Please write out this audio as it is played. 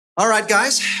All right,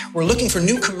 guys, we're looking for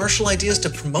new commercial ideas to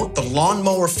promote the Lawn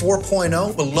Mower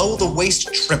 4.0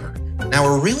 below-the-waist trimmer. Now,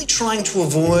 we're really trying to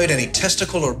avoid any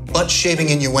testicle or butt-shaving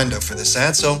innuendo for this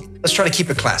ad, so let's try to keep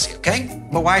it classy, okay?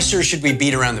 But why, sir, should we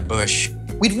beat around the bush?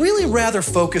 We'd really rather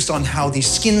focus on how the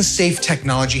SkinSafe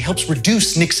technology helps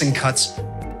reduce nicks and cuts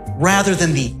rather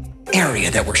than the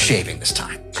area that we're shaving this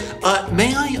time.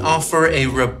 May I offer a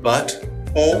rebuttal?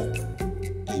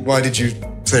 Why did you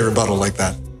say rebuttal like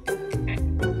that?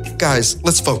 Guys,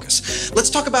 let's focus.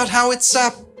 Let's talk about how it's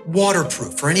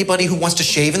waterproof for anybody who wants to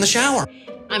shave in the shower.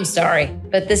 I'm sorry,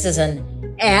 but this is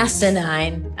an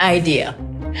asinine idea.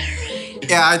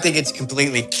 Yeah, I think it's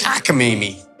completely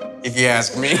cockamamie, if you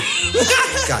ask me.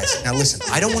 Guys, now listen,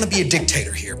 I don't want to be a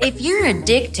dictator here. If you're a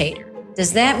dictator,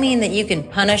 does that mean that you can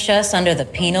punish us under the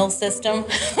penal system?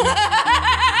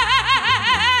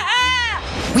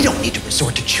 We don't need to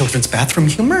resort to children's bathroom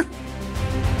humor.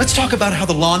 Let's talk about how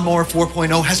the Lawn Mower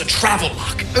 4.0 has a travel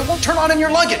lock. It won't turn on in your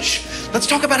luggage. Let's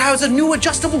talk about how it has a new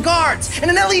adjustable guards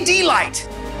and an LED light.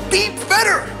 Be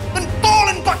better than ball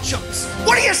and butt jumps.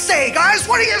 What do you say, guys?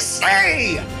 What do you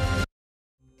say?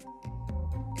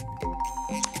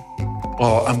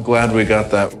 Well, I'm glad we got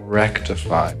that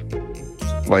rectified.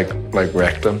 Like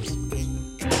rectums.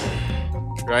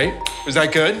 Right? Was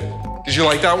that good? Did you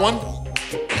like that one?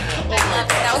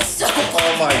 That was so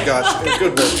Oh my gosh,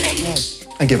 good work.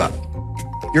 I give up.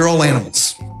 You're all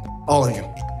animals. All of you.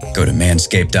 Go to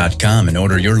manscaped.com and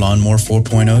order your Lawn Mower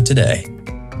 4.0 today.